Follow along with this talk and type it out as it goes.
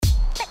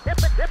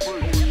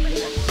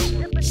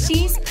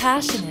She's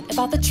passionate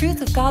about the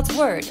truth of God's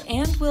Word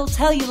and will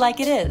tell you like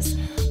it is.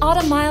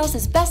 Autumn Miles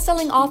is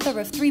best-selling author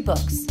of 3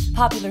 books,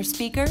 popular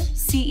speaker,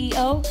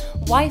 CEO,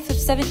 wife of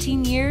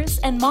 17 years,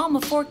 and mom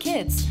of 4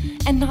 kids,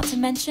 and not to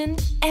mention,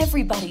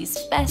 everybody's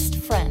best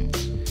friend.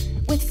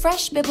 With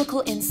fresh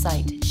biblical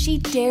insight, she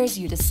dares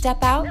you to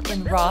step out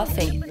in raw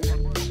faith.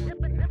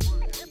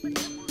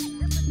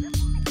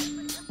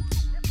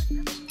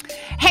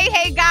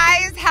 Hey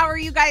guys, how are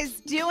you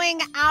guys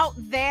doing out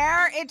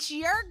there? It's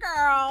your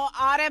girl,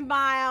 Autumn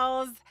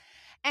Miles,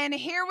 and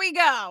here we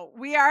go.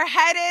 We are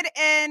headed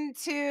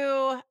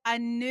into a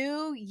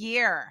new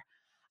year.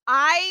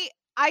 I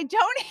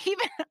don't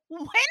even,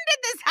 when did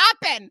this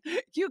happen,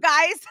 you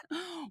guys?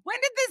 When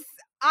did this,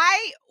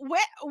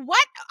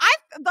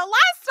 the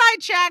last I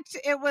checked,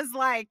 it was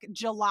like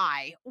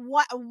July.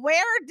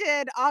 Where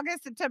did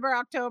August, September,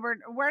 October,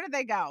 where did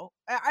they go?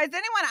 Is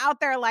anyone out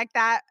there like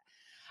that?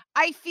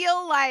 I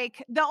feel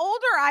like the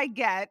older I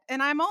get,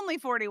 and I'm only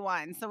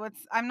 41, so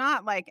I'm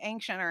not like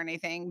ancient or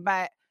anything,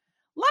 but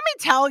let me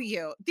tell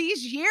you,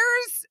 these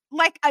years,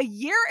 like a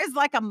year is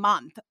like a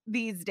month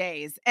these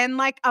days, and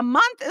like a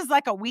month is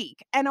like a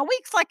week, and a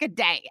week's like a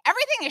day.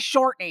 Everything is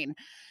shortening.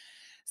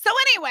 So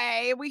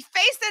anyway, we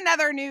face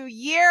another new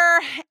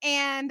year,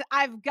 and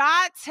I've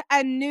got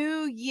a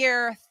new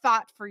year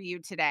thought for you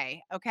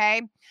today,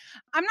 okay?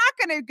 I'm not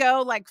going to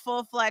go like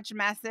full-fledged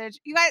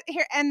message. You guys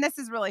here, and this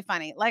is really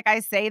funny. Like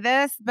I say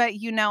this, but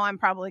you know I'm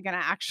probably going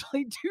to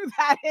actually do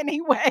that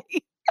anyway.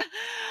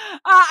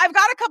 I've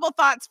got a couple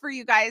thoughts for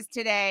you guys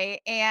today,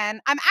 and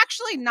I'm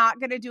actually not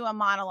going to do a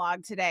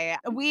monologue today.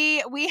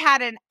 We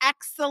had an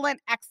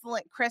excellent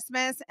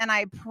Christmas, and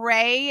I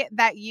pray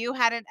that you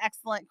had an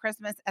excellent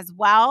Christmas as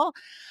well.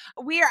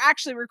 We are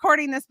actually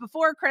recording this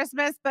before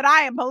Christmas, but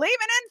I am believing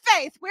in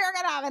faith. We are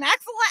going to have an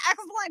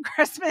excellent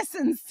Christmas,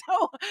 and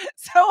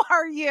so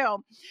are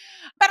you.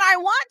 But I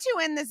want to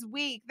end this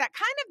week that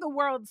kind of the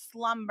world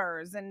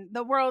slumbers and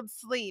the world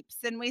sleeps,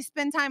 and we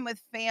spend time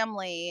with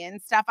family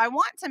and stuff. I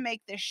want to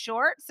make this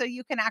short so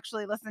you can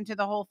actually listen to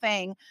the whole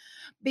thing,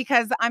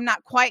 because I'm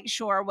not quite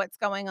sure what's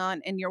going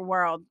on in your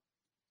world.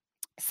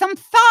 Some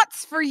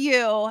thoughts for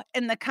you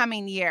in the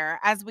coming year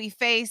as we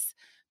face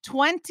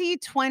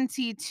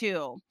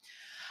 2022.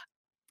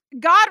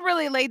 God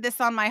really laid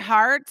this on my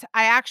heart.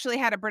 I actually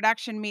had a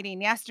production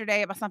meeting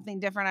yesterday about something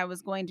different I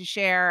was going to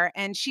share,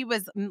 and she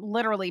was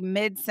literally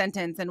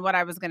mid-sentence in what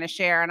I was going to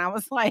share, and I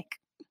was like,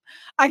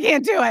 I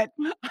can't do it.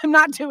 I'm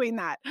not doing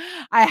that.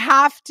 I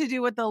have to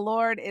do what the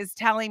Lord is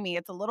telling me.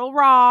 It's a little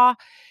raw.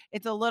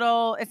 It's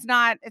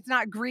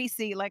not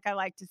greasy, like I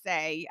like to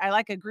say. I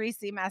like a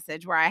greasy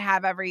message where I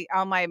have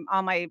all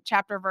my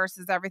chapter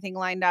verses, everything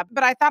lined up.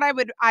 But I thought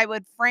I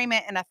would frame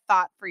it in a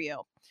thought for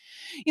you.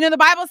 You know, the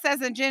Bible says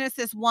in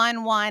Genesis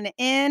 1:1,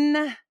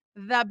 in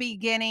the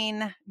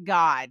beginning,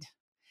 God.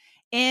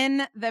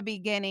 In the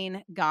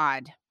beginning,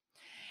 God.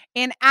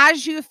 And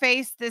as you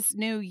face this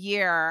new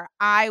year,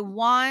 I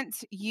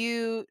want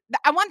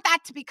that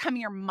to become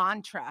your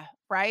mantra,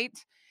 right?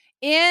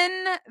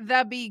 In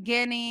the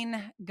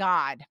beginning,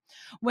 God.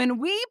 When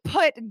we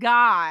put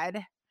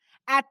God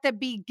at the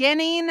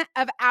beginning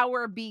of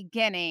our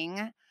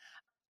beginning,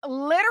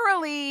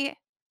 literally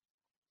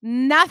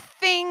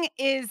nothing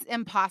is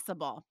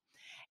impossible.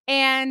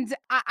 And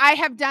I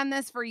have done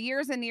this for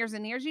years and years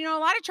and years. You know,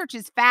 a lot of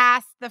churches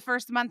fast the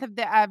first month of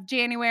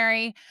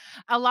January.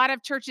 A lot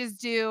of churches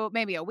do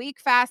maybe a week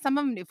fast. Some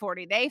of them do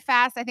 40-day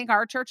fast. I think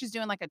our church is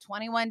doing like a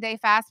 21-day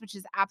fast, which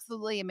is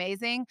absolutely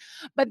amazing.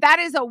 But that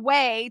is a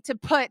way to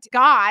put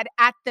God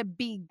at the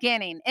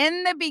beginning.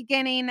 In the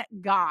beginning,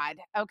 God.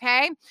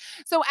 Okay.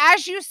 So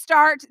as you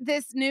start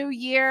this new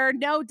year,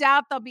 no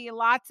doubt there'll be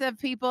lots of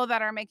people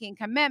that are making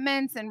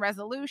commitments and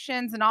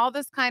resolutions and all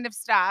this kind of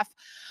stuff.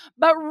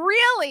 But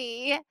really,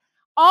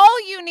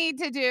 all you need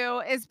to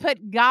do is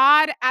put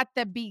God at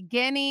the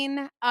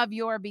beginning of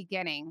your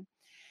beginning.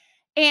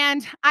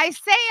 And I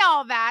say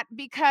all that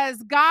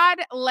because God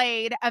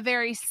laid a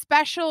very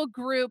special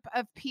group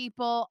of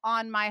people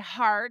on my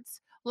heart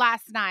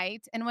last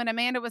night. And when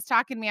Amanda was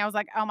talking to me, I was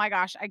like, oh my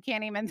gosh, we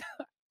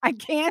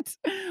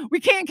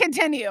can't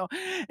continue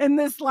in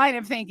this line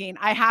of thinking.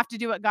 I have to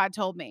do what God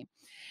told me.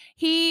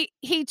 He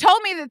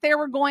told me that there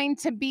were going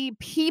to be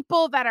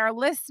people that are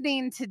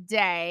listening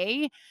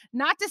today,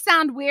 not to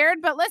sound weird,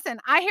 but listen,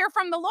 I hear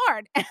from the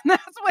Lord, and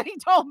that's what he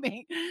told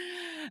me.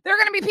 There are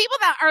going to be people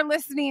that are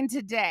listening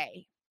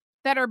today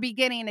that are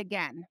beginning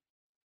again.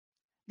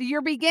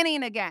 You're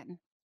beginning again.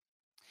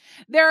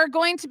 There are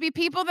going to be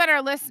people that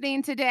are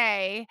listening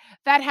today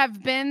that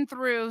have been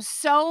through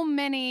so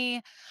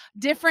many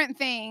different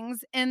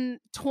things in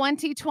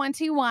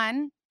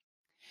 2021.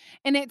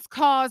 And it's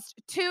caused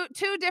two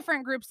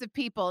different groups of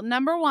people.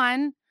 Number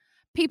one,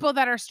 people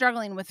that are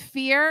struggling with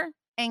fear,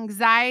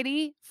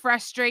 anxiety,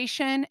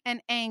 frustration,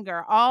 and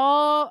anger,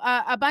 all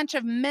a bunch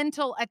of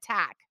mental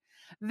attack.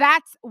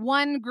 That's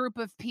one group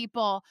of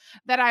people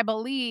that I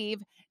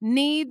believe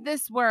need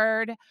this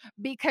word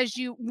because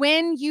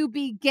when you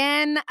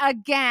begin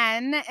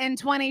again in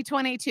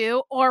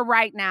 2022 or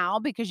right now,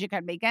 because you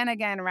can begin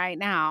again right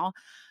now,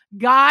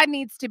 God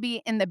needs to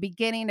be in the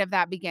beginning of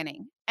that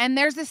beginning. And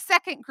there's a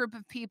second group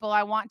of people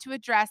I want to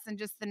address in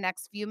just the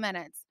next few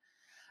minutes.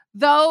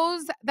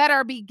 Those that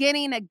are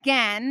beginning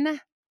again,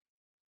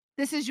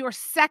 this is your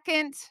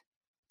second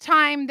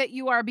time that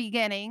you are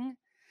beginning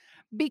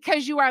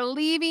because you are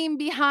leaving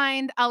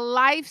behind a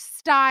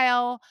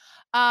lifestyle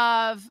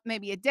of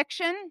maybe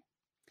addiction.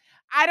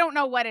 I don't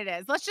know what it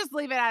is. Let's just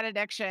leave it at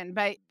addiction,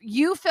 but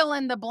you fill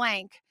in the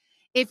blank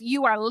if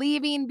you are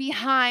leaving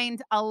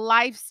behind a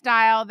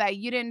lifestyle that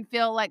you didn't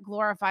feel like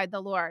glorified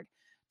the Lord.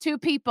 Two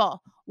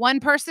people, one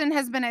person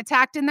has been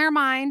attacked in their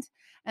mind,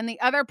 and the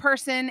other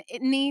person,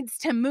 it needs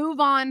to move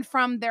on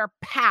from their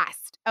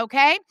past,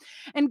 okay?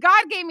 And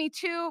God gave me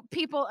two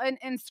people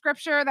in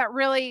scripture that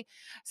really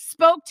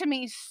spoke to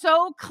me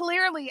so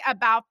clearly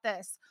about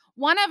this.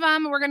 One of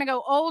them, we're going to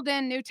go Old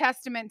and New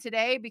Testament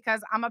today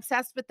because I'm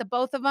obsessed with the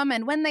both of them.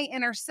 And when they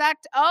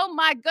intersect, oh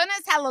my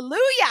goodness,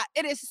 hallelujah.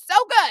 It is so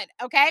good.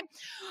 Okay.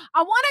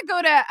 I want to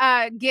go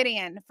to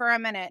Gideon for a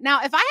minute.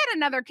 Now, if I had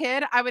another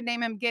kid, I would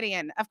name him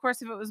Gideon. Of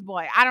course, if it was a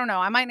boy, I don't know.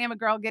 I might name a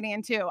girl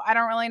Gideon too. I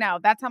don't really know.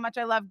 That's how much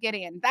I love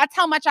Gideon. That's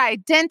how much I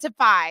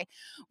identify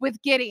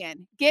with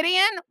Gideon.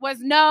 Gideon was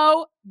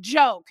no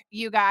joke,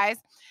 you guys.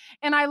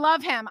 And I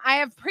love him. I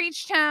have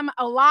preached him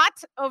a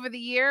lot over the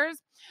years.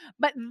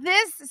 But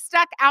this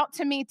stuck out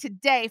to me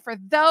today for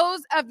those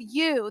of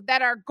you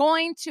that are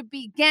going to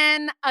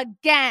begin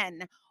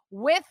again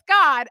with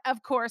God,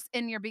 of course,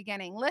 in your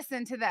beginning.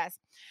 Listen to this.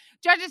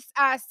 Judges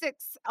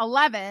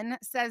 6:11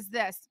 says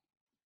this.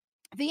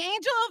 The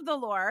angel of the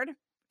Lord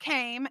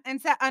came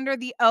and sat under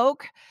the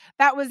oak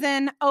that was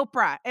in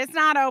Oprah. It's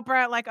not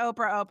Oprah like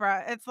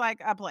Oprah. It's like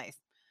a place,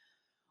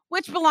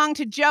 which belonged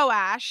to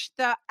Joash,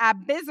 the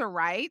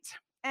Abizarite,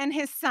 and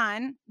his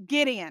son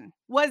Gideon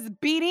was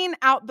beating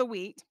out the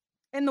wheat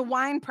in the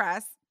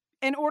winepress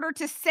in order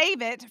to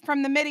save it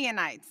from the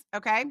Midianites,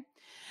 okay?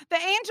 The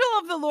angel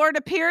of the Lord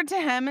appeared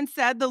to him and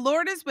said, "The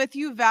Lord is with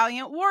you,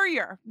 valiant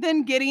warrior."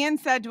 Then Gideon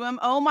said to him,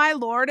 "Oh, my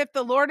Lord, if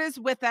the Lord is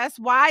with us,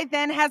 why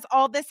then has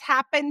all this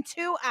happened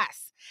to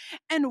us?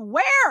 And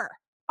where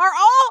are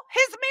all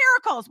his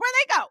miracles?" Where'd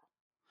they go?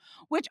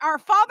 "Which our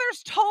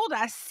fathers told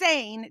us,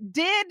 saying,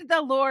 Did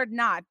the Lord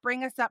not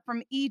bring us up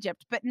from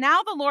Egypt? But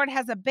now the Lord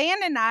has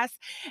abandoned us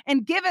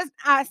and given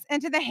us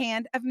into the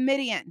hand of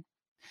Midian."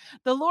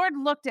 The Lord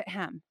looked at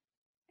him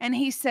and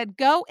he said,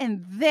 "Go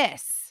in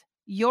this,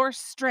 your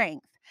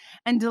strength,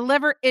 and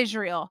deliver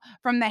Israel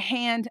from the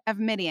hand of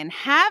Midian.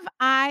 Have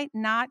I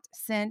not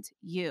sent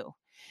you?"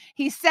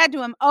 He said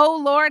to him, "O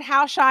Lord,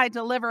 how shall I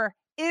deliver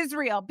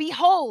Israel?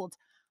 Behold,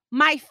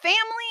 my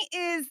family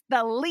is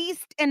the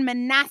least in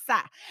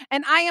Manasseh,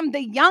 and I am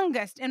the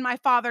youngest in my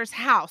father's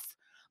house."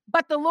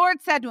 But the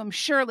Lord said to him,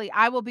 "Surely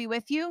I will be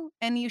with you,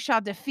 and you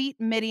shall defeat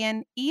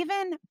Midian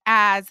even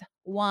as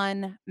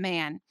one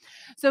man."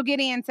 So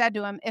Gideon said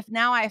to him, "If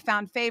now I have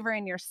found favor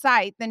in your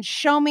sight, then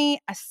show me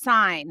a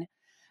sign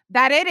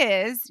that it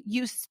is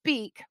you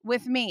speak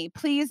with me.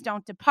 Please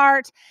don't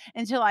depart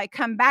until I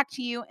come back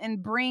to you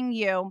and bring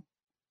you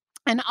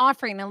an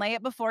offering and lay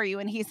it before you."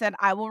 And he said,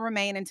 "I will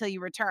remain until you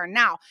return."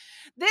 Now,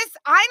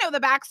 I know the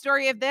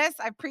backstory of this.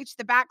 I've preached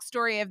the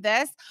backstory of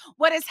this.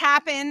 What has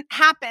happened,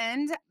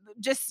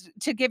 just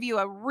to give you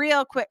a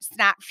real quick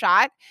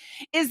snapshot,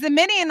 is the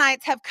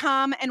Midianites have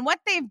come, and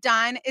what they've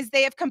done is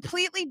they have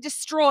completely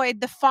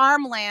destroyed the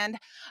farmland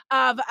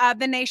of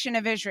the nation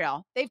of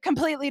Israel. They've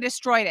completely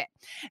destroyed it.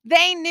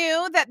 They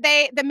knew that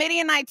the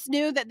Midianites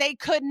knew that they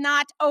could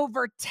not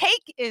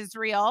overtake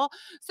Israel,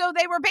 so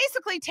they were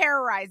basically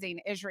terrorizing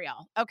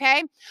Israel,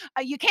 okay?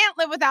 You can't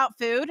live without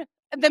food.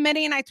 The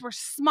Midianites were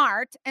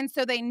smart, and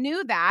so they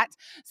knew that.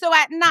 So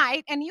at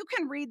night, and you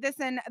can read this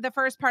in the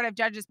first part of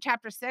Judges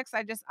chapter 6.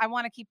 I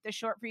want to keep this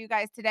short for you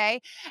guys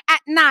today.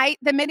 At night,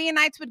 the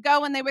Midianites would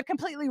go and they would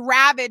completely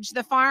ravage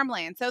the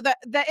farmland. So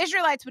the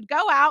Israelites would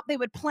go out, they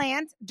would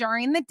plant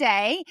during the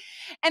day,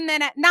 and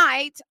then at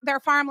night, their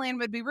farmland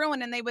would be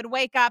ruined and they would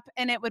wake up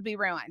and it would be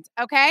ruined,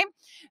 okay?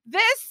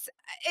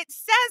 It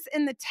says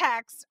in the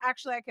text,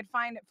 actually, I could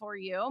find it for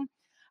you.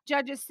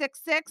 Judges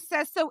 6:6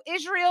 says, "So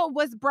Israel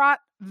was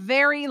brought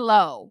very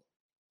low,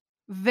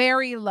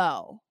 very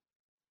low,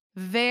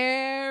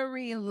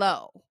 very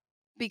low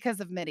because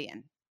of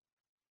Midian."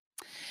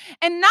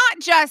 And not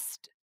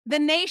just the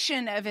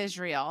nation of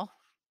Israel.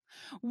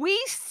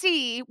 We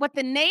see what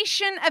the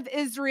nation of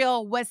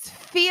Israel was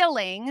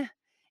feeling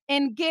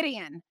in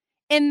Gideon,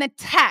 in the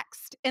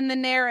text, in the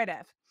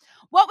narrative.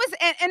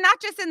 And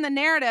not just in the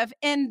narrative,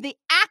 in the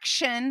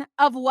action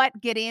of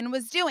what Gideon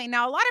was doing.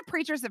 Now, a lot of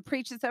preachers have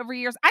preached this over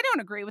years. I don't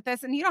agree with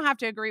this, and you don't have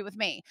to agree with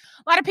me.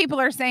 A lot of people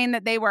are saying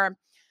that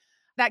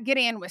that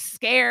Gideon was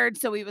scared,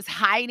 so he was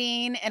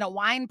hiding in a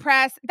wine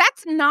press.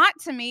 That's not,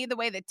 to me, the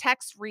way the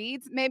text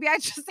reads. Maybe I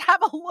just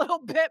have a little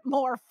bit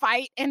more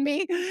fight in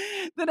me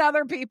than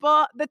other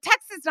people. The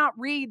text does not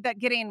read that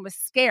Gideon was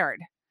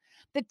scared.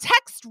 The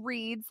text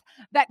reads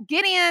that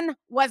Gideon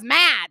was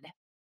mad.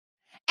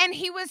 And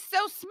he was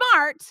so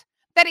smart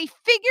that he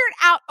figured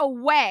out a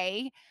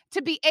way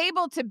to be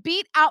able to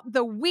beat out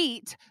the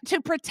wheat to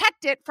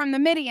protect it from the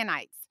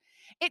Midianites.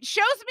 It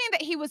shows me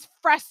that he was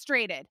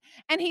frustrated,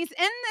 and he's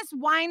in this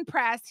wine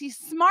press. He's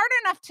smart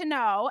enough to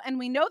know, and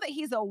we know that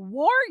he's a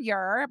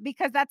warrior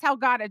because that's how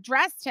God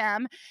addressed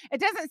him. It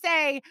doesn't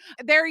say,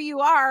 there you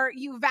are,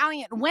 you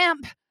valiant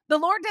wimp. The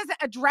Lord doesn't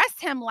address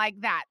him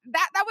like that.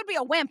 That would be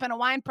a wimp in a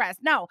wine press.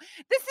 No,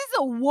 this is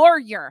a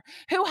warrior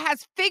who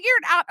has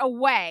figured out a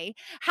way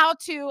how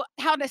to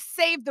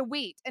save the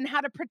wheat and how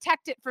to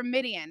protect it from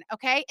Midian,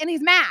 okay? And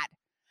he's mad.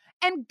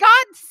 And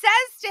God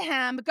says to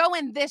him, go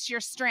in this, your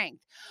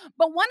strength.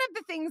 But one of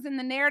the things in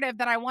the narrative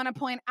that I want to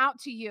point out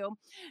to you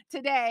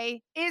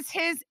today is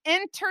his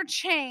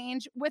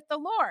interchange with the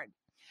Lord.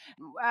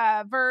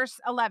 Verse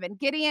 11,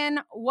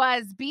 Gideon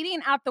was beating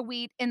out the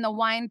wheat in the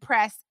wine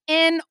press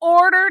in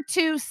order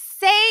to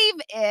save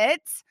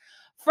it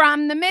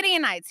from the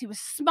Midianites. He was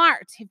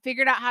smart. He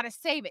figured out how to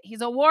save it. He's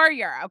a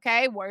warrior,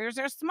 okay? Warriors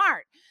are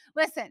smart.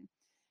 Listen,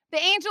 the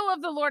angel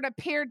of the Lord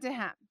appeared to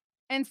him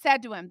and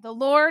said to him, the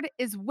Lord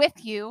is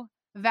with you,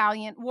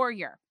 valiant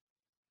warrior.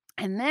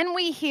 And then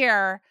we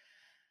hear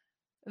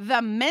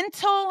the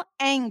mental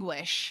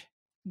anguish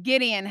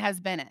Gideon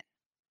has been in.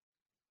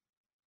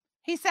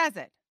 He says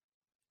it.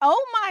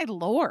 Oh, my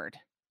Lord,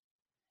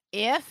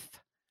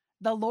 if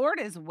the Lord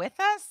is with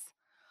us,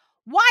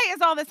 why has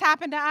all this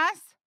happened to us?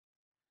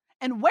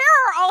 And where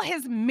are all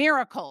his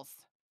miracles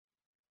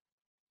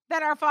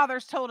that our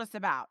fathers told us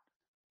about?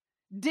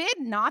 Did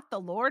not the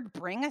Lord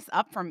bring us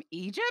up from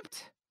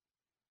Egypt?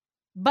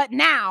 But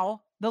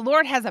now the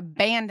Lord has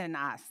abandoned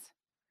us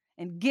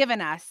and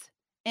given us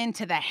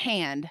into the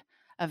hand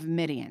of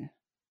Midian.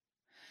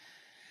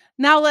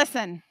 Now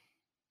listen,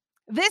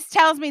 this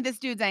tells me this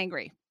dude's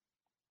angry.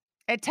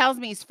 It tells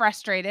me he's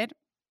frustrated.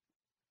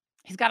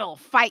 He's got a little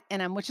fight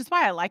in him, which is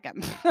why I like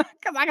him,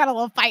 because I got a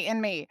little fight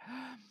in me.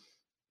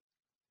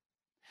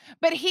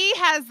 But he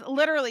has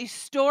literally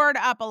stored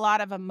up a lot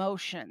of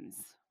emotions.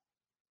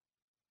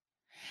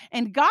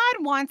 And God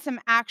wants him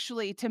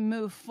actually to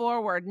move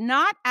forward,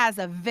 not as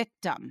a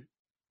victim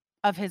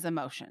of his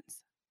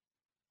emotions,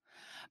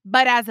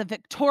 but as a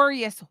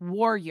victorious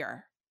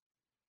warrior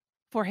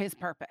for his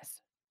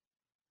purpose.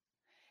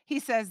 He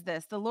says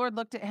this, the Lord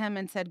looked at him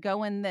and said,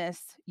 go in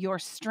this, your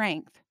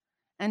strength,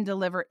 and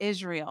deliver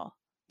Israel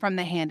from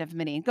the hand of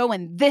Midian. Go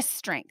in this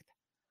strength.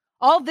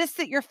 All this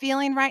that you're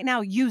feeling right now,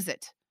 use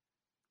it.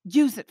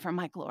 Use it for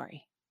my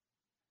glory.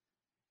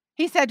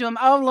 He said to him,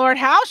 oh Lord,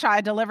 how shall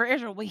I deliver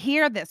Israel? We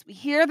hear this. We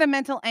hear the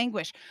mental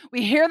anguish.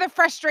 We hear the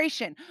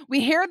frustration. We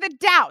hear the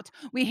doubt.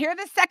 We hear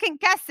the second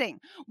guessing.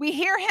 We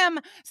hear him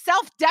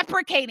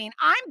self-deprecating.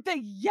 I'm the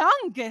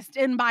youngest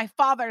in my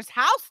father's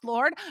house,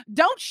 Lord.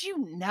 Don't you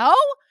know?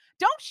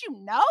 Don't you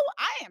know?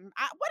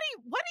 What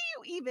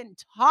are you even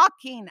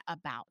talking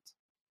about?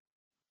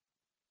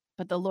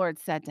 But the Lord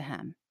said to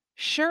him,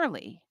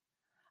 surely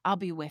I'll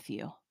be with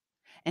you,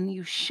 and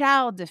you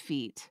shall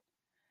defeat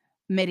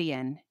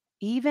Midian,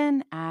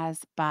 even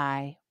as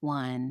by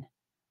one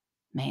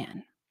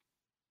man.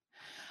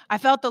 I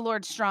felt the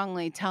Lord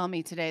strongly tell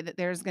me today that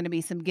there's going to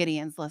be some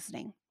Gideons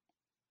listening.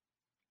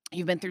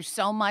 You've been through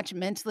so much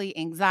mentally,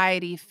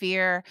 anxiety,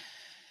 fear.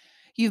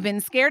 You've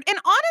been scared, and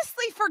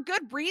honestly, for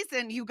good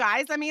reason, you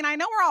guys. I mean, I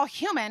know we're all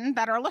human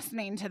that are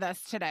listening to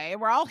this today.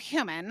 We're all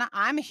human.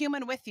 I'm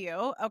human with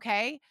you,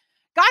 okay?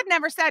 God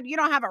never said you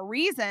don't have a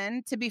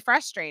reason to be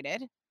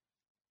frustrated.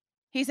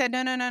 He said,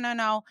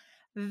 no.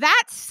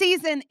 That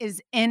season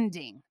is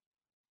ending.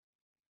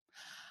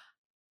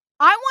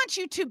 I want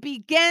you to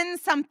begin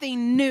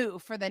something new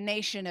for the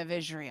nation of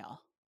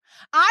Israel.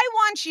 I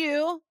want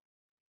you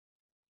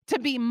to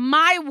be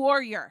my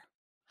warrior.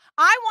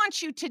 I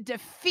want you to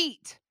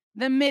defeat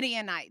the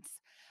Midianites.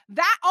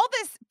 That all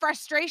this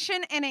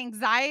frustration and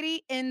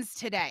anxiety ends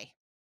today.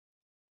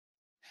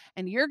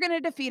 And you're going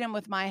to defeat them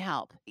with my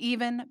help,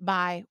 even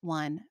by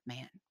one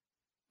man.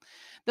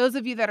 Those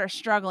of you that are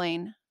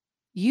struggling,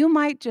 you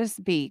might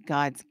just be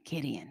God's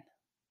Gideon.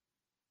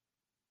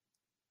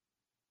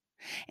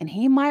 And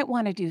he might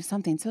want to do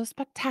something so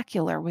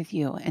spectacular with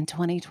you in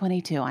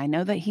 2022. I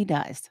know that he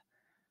does.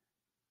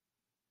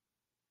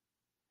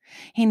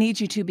 He needs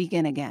you to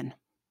begin again.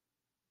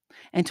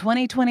 In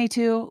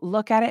 2022,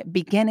 look at it,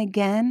 begin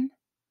again.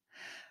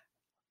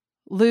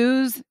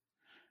 Lose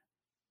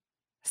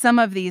some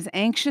of these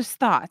anxious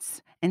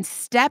thoughts and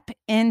step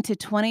into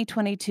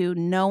 2022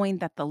 knowing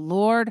that the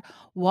Lord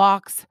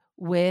walks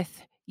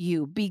with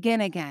you.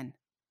 Begin again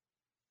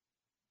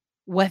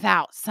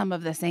without some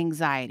of this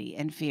anxiety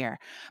and fear.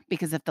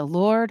 Because if the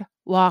Lord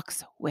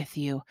walks with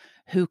you,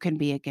 who can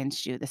be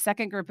against you? The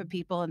second group of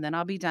people, and then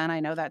I'll be done. I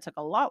know that took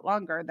a lot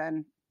longer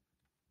than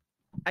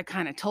I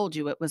kind of told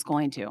you it was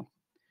going to.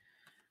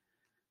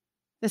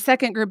 The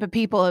second group of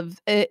people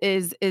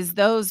is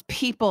those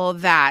people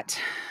that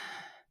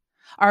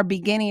are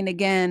beginning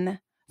again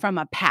from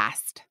a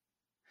past.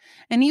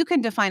 And you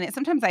can define it.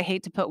 Sometimes I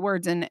hate to put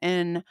words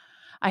in.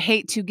 I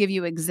hate to give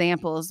you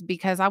examples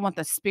because I want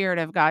the Spirit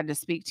of God to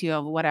speak to you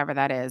of whatever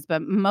that is.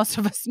 But most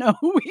of us know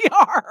who we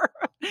are.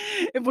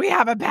 if we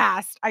have a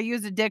past. I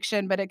use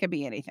addiction, but it could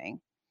be anything.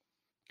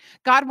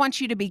 God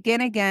wants you to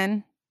begin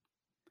again,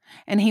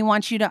 and he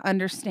wants you to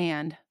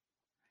understand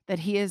that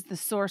he is the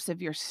source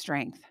of your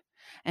strength,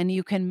 and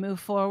you can move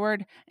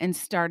forward and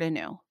start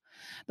anew.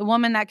 The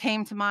woman that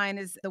came to mind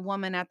is the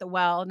woman at the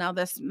well. Now,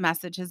 this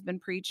message has been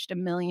preached a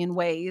million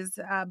ways,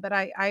 but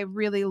I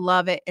really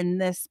love it in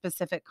this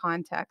specific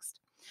context.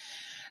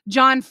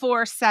 John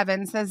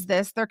 4:7 says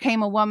this, there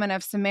came a woman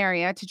of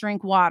Samaria to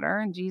drink water,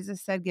 and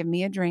Jesus said, give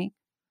me a drink.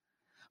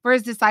 For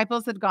his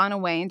disciples had gone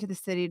away into the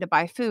city to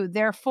buy food.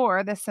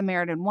 Therefore, the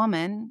Samaritan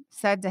woman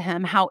said to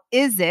him, how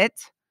is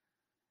it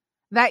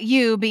that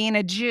you, being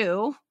a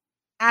Jew,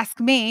 ask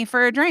me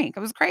for a drink?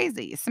 It was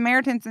crazy.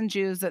 Samaritans and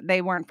Jews,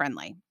 they weren't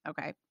friendly.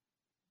 Okay.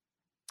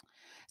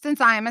 Since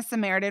I am a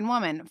Samaritan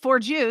woman. For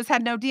Jews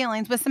had no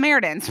dealings with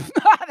Samaritans.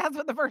 That's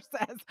what the verse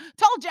says.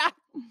 Told ya.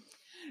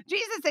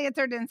 Jesus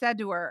answered and said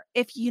to her,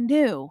 if you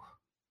knew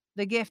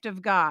the gift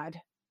of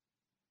God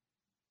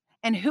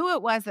and who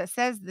it was that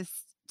says this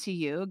to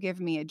you,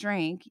 give me a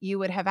drink, you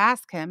would have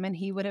asked him and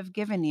he would have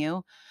given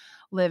you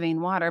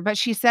living water. But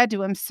she said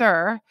to him,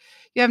 sir,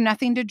 you have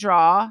nothing to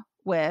draw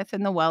with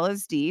and the well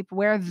is deep.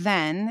 Where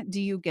then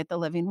do you get the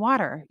living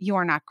water? You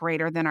are not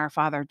greater than our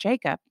father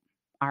Jacob,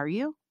 are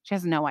you? She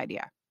has no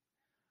idea.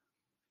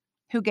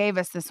 Who gave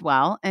us this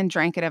well and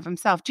drank it of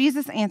himself.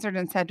 Jesus answered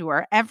and said to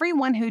her,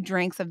 everyone who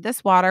drinks of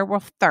this water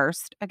will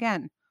thirst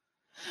again.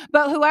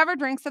 But whoever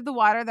drinks of the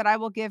water that I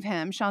will give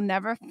him shall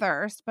never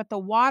thirst, but the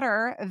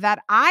water that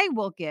I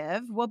will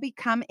give will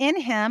become in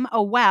him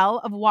a well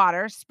of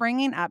water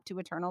springing up to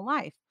eternal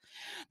life.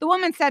 The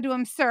woman said to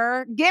him,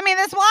 sir, give me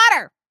this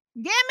water.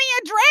 Give me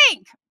a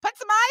drink. Put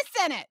some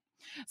ice in it.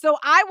 So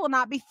I will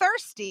not be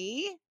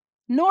thirsty,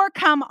 nor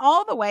come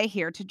all the way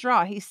here to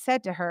draw. He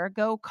said to her,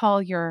 go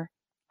call your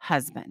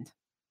husband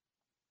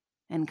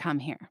and come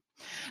here.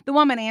 The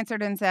woman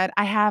answered and said,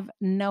 I have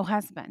no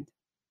husband.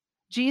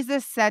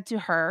 Jesus said to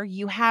her,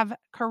 you have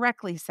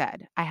correctly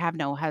said, I have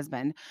no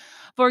husband,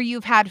 for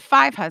you've had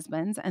 5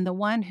 husbands, and the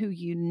one who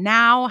you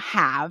now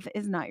have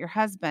is not your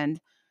husband.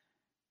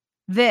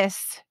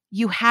 This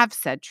you have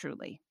said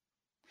truly.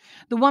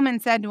 The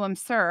woman said to him,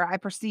 sir, I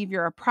perceive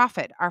you're a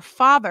prophet. Our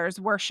fathers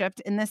worshipped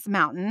in this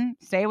mountain.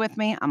 Stay with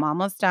me. I'm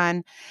almost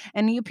done.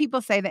 And you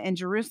people say that in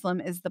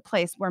Jerusalem is the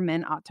place where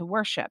men ought to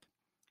worship.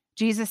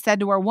 Jesus said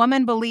to her,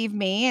 woman, believe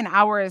me, an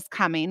hour is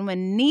coming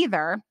when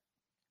neither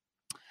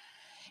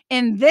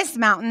in this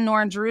mountain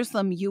nor in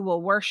Jerusalem you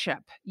will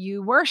worship.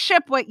 You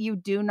worship what you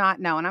do not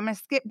know. And I'm going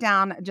to skip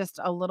down just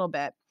a little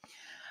bit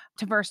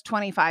to verse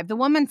 25. The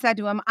woman said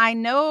to him, I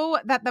know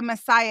that the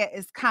Messiah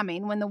is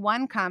coming. When the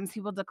one comes,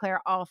 he will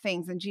declare all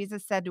things. And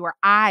Jesus said to her,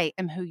 I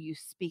am who you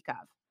speak of.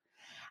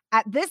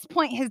 At this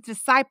point, his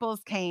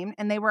disciples came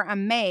and they were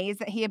amazed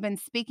that he had been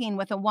speaking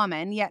with a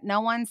woman, yet no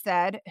one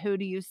said, who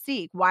do you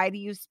seek? Why do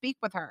you speak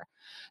with her?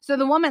 So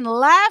the woman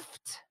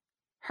left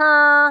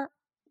her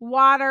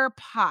water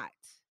pot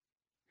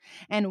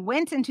and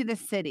went into the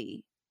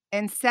city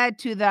and said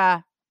to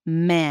the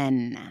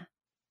men,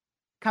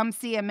 come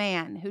see a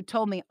man who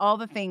told me all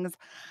the things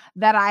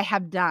that I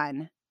have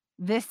done.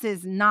 This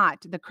is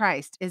not the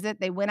Christ, is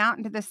it? They went out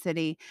into the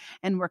city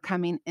and were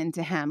coming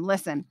into him.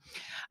 Listen,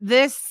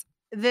 this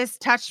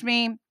touched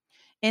me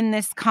in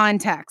this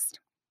context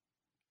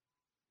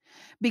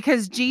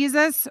because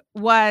Jesus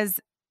was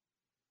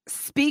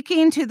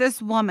speaking to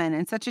this woman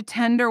in such a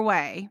tender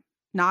way,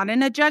 not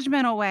in a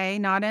judgmental way,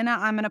 not in a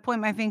I'm going to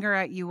point my finger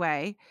at you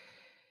way,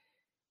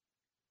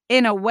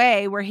 in a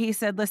way where he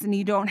said, listen,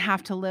 you don't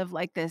have to live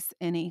like this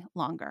any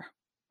longer.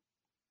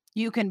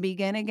 You can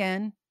begin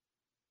again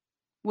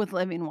with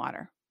living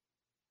water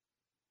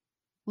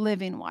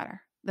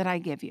that I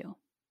give you.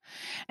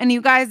 And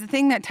you guys, the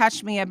thing that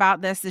touched me about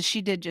this is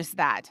she did just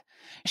that.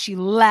 She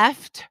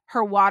left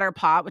her water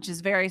pot, which is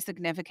very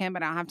significant,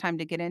 but I don't have time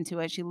to get into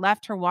it. She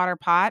left her water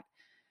pot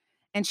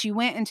and she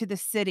went into the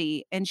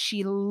city and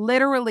she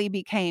literally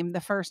became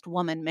the first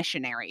woman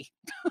missionary.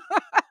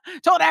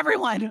 Told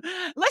everyone,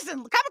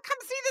 listen, come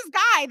see this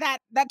guy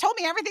that told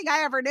me everything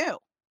I ever knew.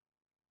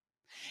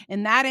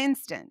 In that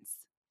instance,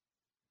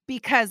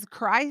 because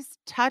Christ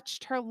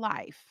touched her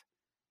life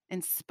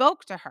and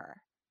spoke to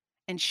her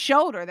and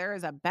showed her there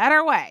is a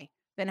better way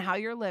than how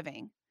you're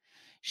living,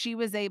 she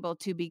was able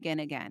to begin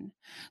again.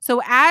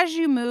 So as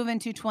you move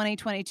into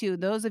 2022,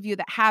 those of you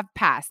that have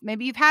passed,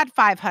 maybe you've had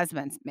 5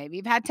 husbands, maybe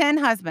you've had 10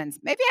 husbands,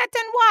 maybe you had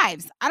 10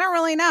 wives. I don't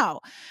really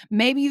know.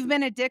 Maybe you've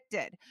been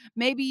addicted.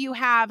 Maybe you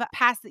have a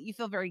past that you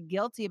feel very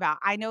guilty about.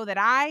 I know that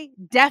I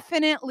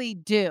definitely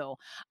do.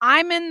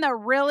 I'm in the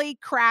really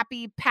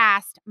crappy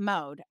past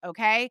mode,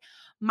 okay?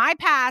 My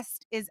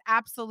past is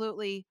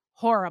absolutely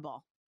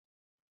horrible.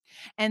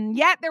 And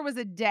yet there was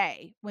a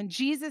day when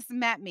Jesus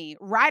met me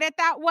right at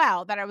that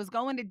well that I was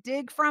going to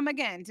dig from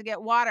again to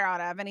get water out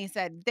of. And he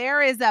said,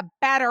 there is a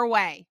better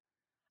way.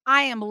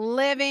 I am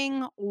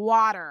living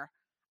water.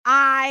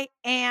 I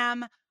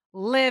am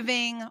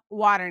living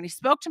water. And he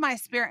spoke to my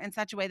spirit in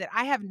such a way that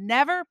I have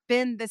never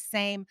been the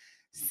same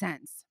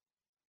since.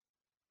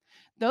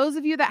 Those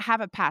of you that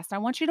have a past, I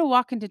want you to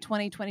walk into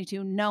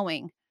 2022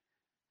 knowing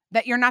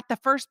that you're not the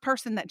first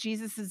person that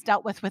Jesus has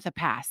dealt with a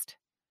past.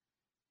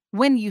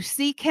 When you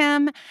seek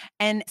him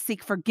and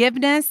seek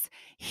forgiveness,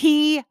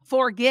 he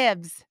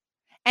forgives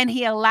and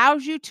he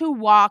allows you to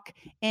walk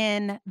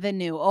in the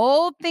new.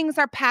 Old things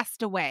are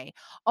passed away.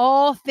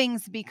 All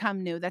things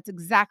become new. That's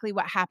exactly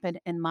what happened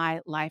in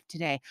my life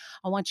today.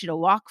 I want you to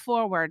walk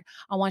forward.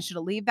 I want you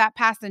to leave that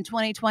past in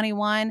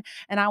 2021,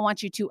 and I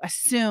want you to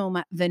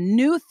assume the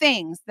new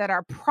things that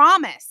are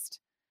promised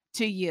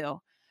to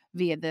you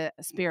via the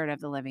Spirit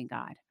of the living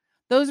God.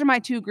 Those are my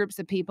two groups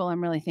of people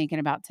I'm really thinking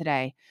about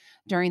today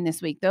during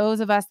this week. Those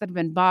of us that have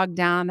been bogged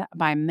down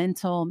by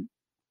mental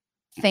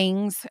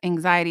things,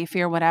 anxiety,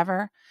 fear,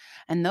 whatever.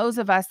 And those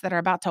of us that are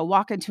about to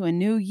walk into a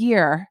new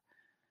year,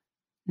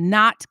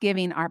 not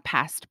giving our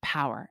past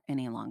power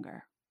any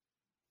longer.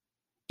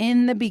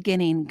 In the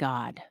beginning,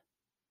 God.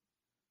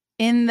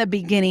 In the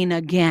beginning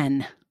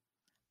again,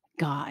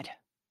 God.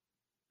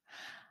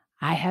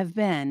 I have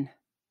been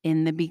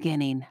in the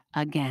beginning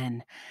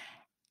again.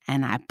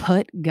 And I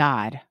put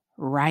God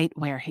right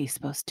where he's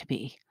supposed to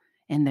be,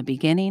 in the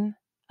beginning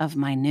of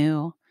my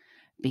new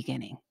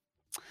beginning.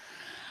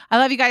 I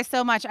love you guys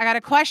so much. I got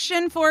a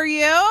question for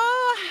you,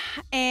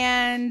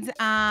 and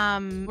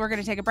we're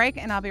going to take a break,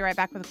 and I'll be right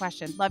back with a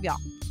question. Love y'all.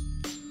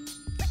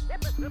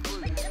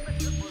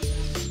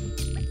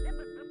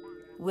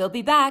 We'll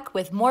be back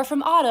with more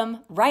from Autumn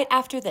right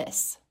after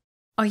this.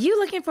 Are you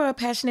looking for a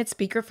passionate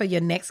speaker for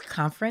your next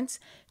conference,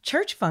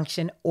 church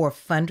function, or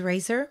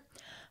fundraiser?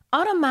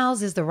 Autumn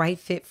Miles is the right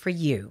fit for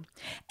you.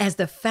 As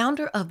the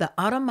founder of the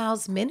Autumn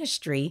Miles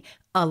Ministry,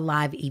 a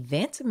live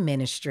event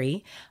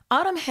ministry,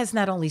 Autumn has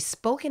not only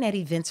spoken at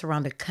events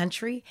around the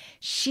country,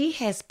 she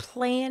has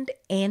planned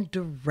and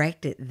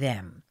directed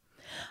them.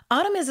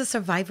 Autumn is a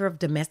survivor of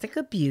domestic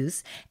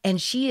abuse,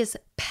 and she is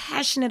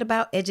passionate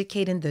about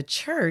educating the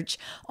church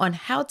on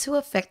how to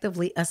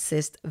effectively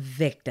assist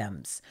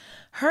victims.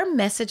 Her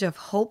message of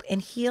hope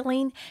and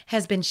healing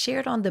has been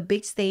shared on the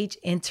big stage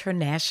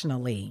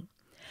internationally.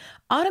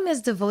 Autumn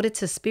is devoted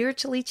to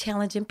spiritually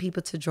challenging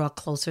people to draw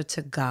closer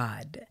to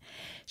God.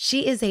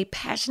 She is a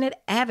passionate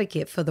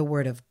advocate for the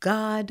Word of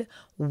God,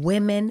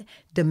 women,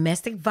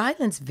 domestic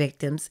violence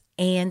victims,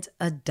 and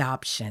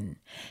adoption.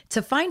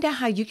 To find out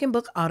how you can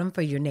book Autumn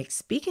for your next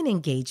speaking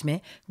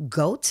engagement,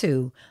 go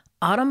to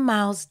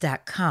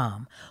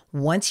autumnmiles.com.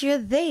 Once you're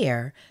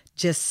there,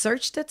 just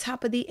search the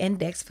top of the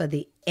index for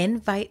the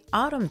Invite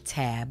Autumn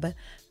tab.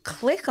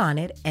 Click on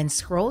it and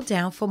scroll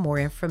down for more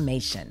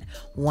information.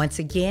 Once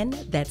again,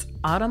 that's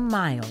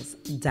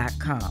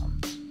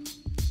autumnmiles.com.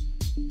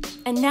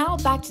 And now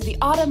back to the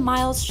Autumn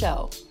Miles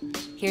Show.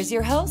 Here's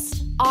your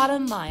host,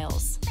 Autumn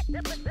Miles.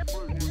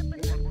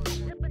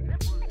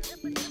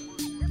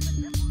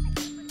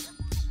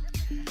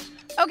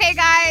 Okay,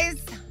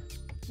 guys,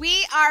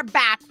 we are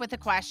back with a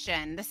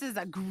question. This is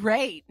a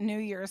great New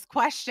Year's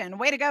question.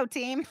 Way to go,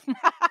 team.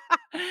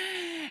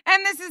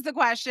 And this is the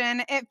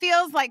question. It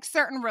feels like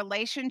certain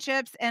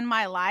relationships in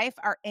my life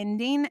are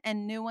ending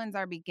and new ones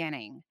are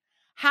beginning.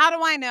 How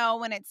do I know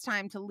when it's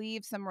time to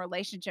leave some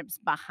relationships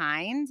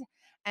behind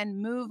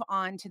and move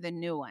on to the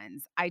new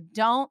ones? I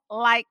don't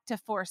like to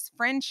force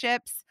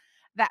friendships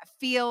that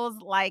feels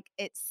like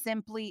it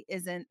simply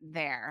isn't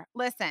there.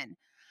 Listen,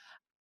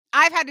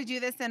 I've had to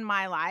do this in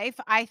my life.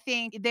 I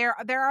think there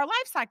are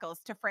life cycles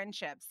to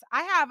friendships.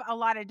 I have a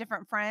lot of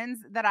different friends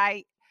that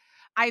I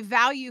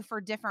value for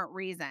different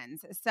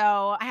reasons.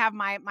 So I have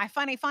my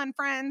funny fun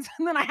friends,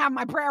 and then I have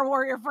my prayer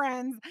warrior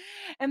friends,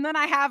 and then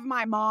I have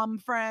my mom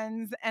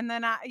friends, and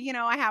then I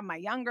have my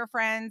younger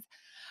friends.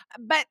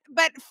 But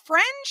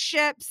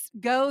friendships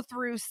go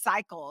through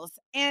cycles,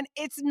 and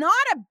it's not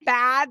a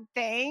bad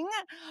thing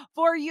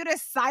for you to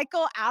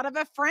cycle out of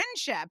a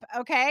friendship,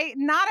 okay?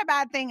 Not a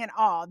bad thing at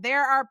all.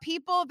 There are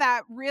people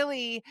that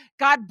really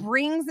God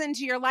brings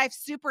into your life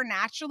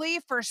supernaturally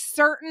for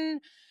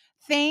certain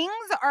things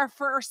or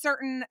for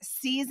certain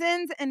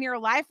seasons in your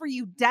life where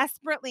you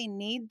desperately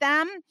need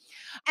them.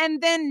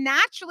 And then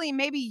naturally,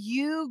 maybe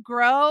you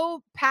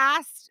grow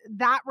past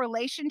that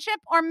relationship,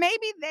 or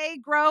maybe they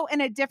grow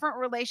in a different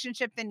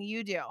relationship than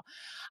you do.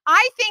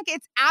 I think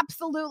it's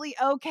absolutely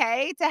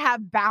okay to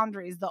have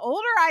boundaries. The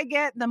older I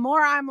get, the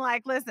more I'm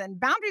like, listen,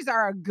 boundaries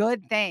are a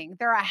good thing.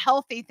 They're a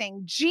healthy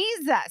thing.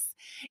 Jesus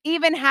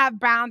even have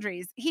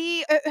boundaries.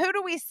 Who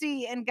do we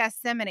see in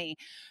Gethsemane?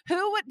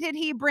 Who did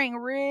he bring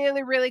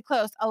really, really close?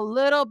 A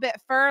little bit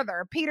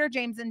further. Peter,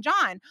 James, and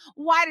John.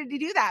 Why did he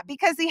do that?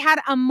 Because he had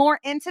a more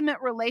intimate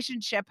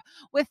relationship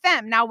with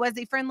them. Now, was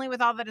he friendly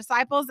with all the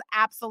disciples?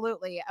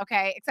 Absolutely.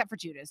 Okay. Except for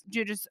Judas.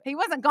 Judas, he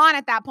wasn't gone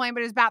at that point,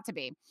 but he was about to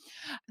be.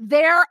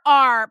 There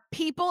are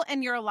people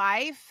in your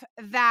life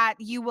that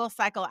you will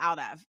cycle out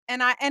of.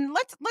 And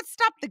let's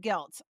stop the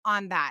guilt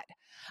on that.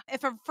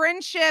 If a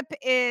friendship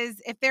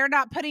if they're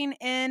not putting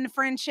in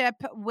friendship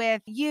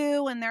with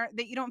you and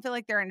that you don't feel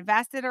like they're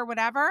invested or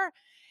whatever,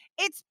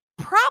 it's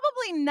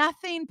probably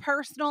nothing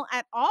personal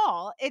at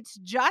all. It's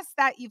just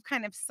that you've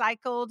kind of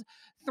cycled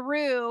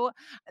through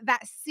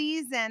that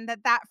season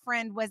that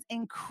friend was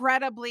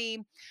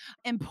incredibly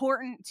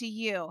important to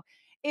you.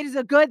 It is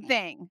a good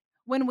thing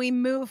when we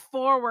move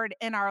forward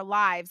in our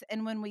lives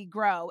and when we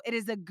grow. It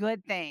is a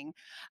good thing.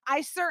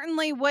 I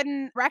certainly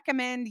wouldn't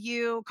recommend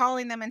you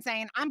calling them and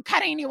saying, I'm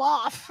cutting you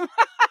off.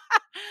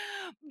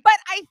 But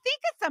I think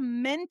it's a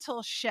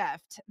mental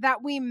shift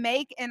that we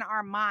make in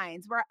our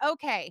minds where,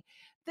 okay,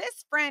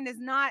 this friend is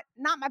not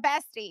my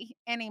bestie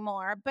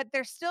anymore, but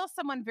they're still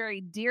someone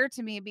very dear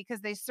to me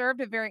because they served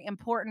a very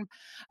important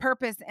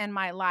purpose in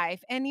my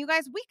life. And you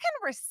guys, we can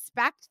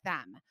respect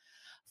them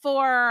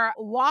for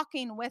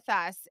walking with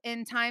us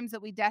in times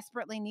that we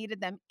desperately needed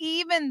them,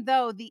 even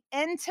though the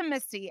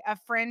intimacy of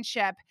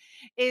friendship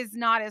is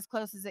not as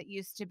close as it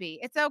used to be.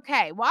 It's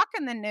okay. Walk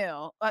in the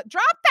new.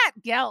 Drop that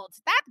guilt.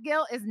 That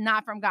guilt is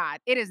not from God.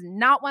 It is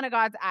not one of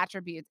God's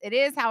attributes. It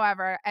is,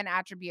 however, an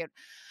attribute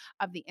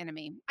of the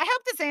enemy. I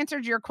hope this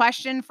answered your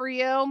question for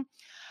you.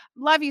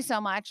 Love you so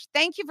much.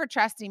 Thank you for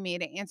trusting me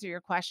to answer your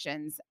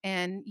questions.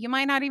 And you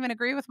might not even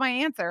agree with my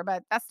answer,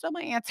 but that's still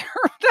my answer.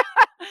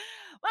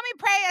 Let me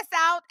pray us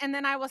out, and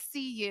then I will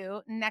see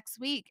you next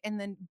week in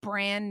the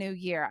brand new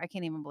year. I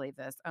can't even believe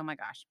this. Oh my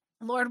gosh.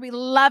 Lord, we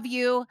love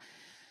you.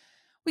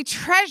 We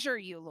treasure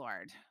you,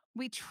 Lord.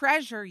 We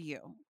treasure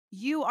you.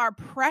 You are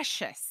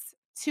precious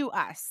to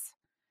us.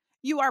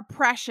 You are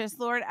precious,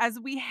 Lord, as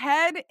we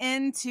head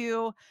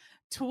into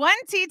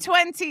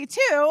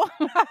 2022.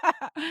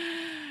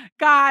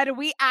 God,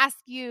 we ask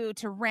you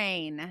to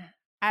reign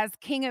as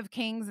King of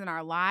Kings in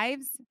our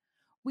lives.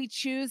 We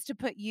choose to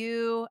put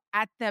you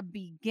at the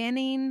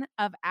beginning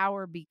of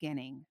our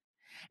beginning.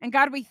 And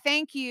God, we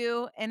thank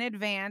you in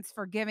advance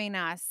for giving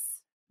us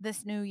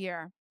this new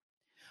year.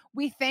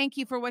 We thank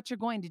you for what you're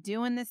going to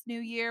do in this new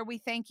year. We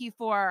thank you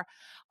for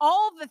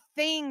all the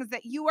things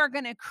that you are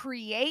going to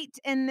create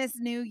in this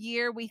new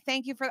year. We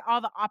thank you for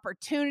all the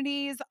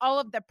opportunities, all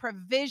of the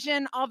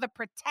provision, all the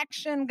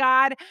protection,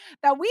 God,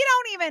 that we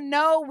don't even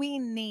know we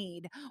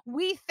need.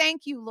 We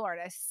thank you, Lord,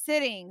 as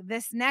sitting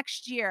this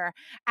next year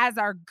as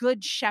our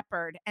good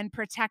shepherd and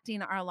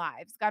protecting our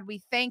lives. God,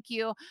 we thank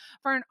you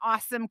for an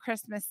awesome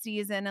Christmas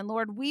season. And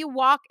Lord, we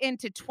walk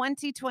into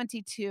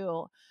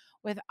 2022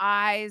 with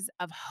eyes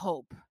of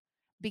hope,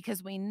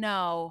 because we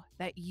know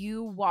that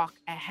you walk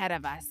ahead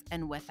of us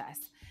and with us.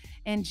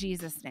 In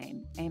Jesus'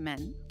 name,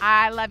 amen.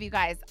 I love you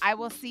guys. I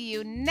will see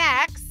you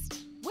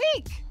next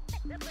week.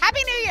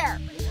 Happy New Year.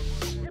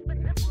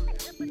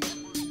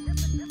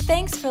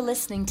 Thanks for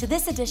listening to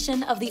this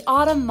edition of the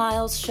Autumn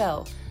Miles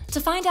Show. To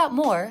find out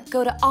more,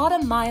 go to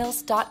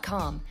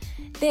autumnmiles.com.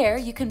 There,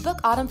 you can book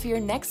Autumn for your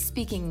next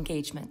speaking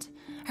engagement.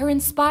 Her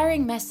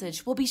inspiring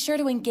message will be sure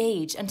to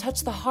engage and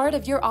touch the heart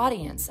of your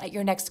audience at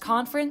your next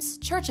conference,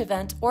 church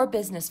event, or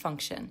business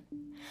function.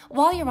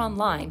 While you're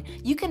online,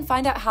 you can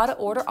find out how to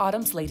order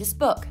Autumn's latest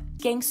book,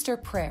 Gangster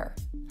Prayer.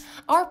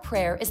 Our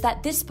prayer is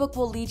that this book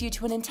will lead you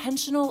to an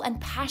intentional and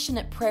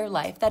passionate prayer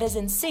life that is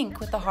in sync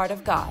with the heart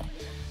of God.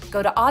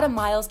 Go to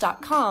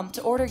autumnmiles.com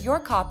to order your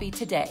copy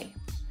today.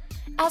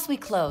 As we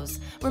close,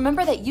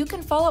 remember that you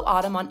can follow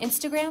Autumn on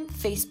Instagram,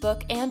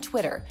 Facebook, and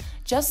Twitter.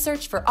 Just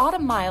search for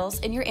Autumn Miles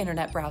in your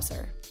internet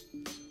browser.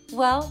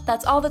 Well,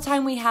 that's all the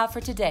time we have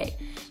for today.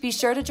 Be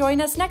sure to join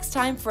us next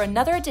time for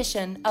another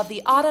edition of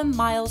the Autumn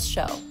Miles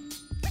Show.